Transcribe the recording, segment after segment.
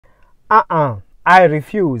I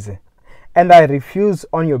refuse. And I refuse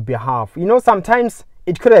on your behalf. You know, sometimes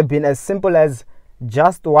it could have been as simple as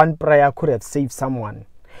just one prayer could have saved someone.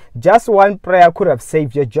 Just one prayer could have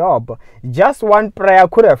saved your job. Just one prayer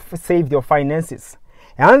could have saved your finances.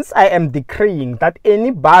 Hence, I am decreeing that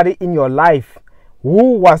anybody in your life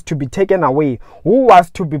who was to be taken away, who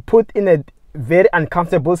was to be put in a very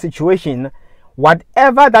uncomfortable situation,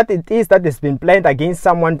 whatever that it is that has been planned against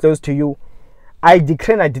someone close to you, I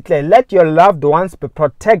decree and I declare, let your loved ones be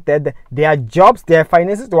protected. Their jobs, their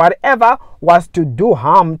finances, whatever was to do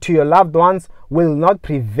harm to your loved ones will not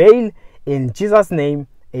prevail. In Jesus' name,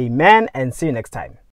 amen, and see you next time.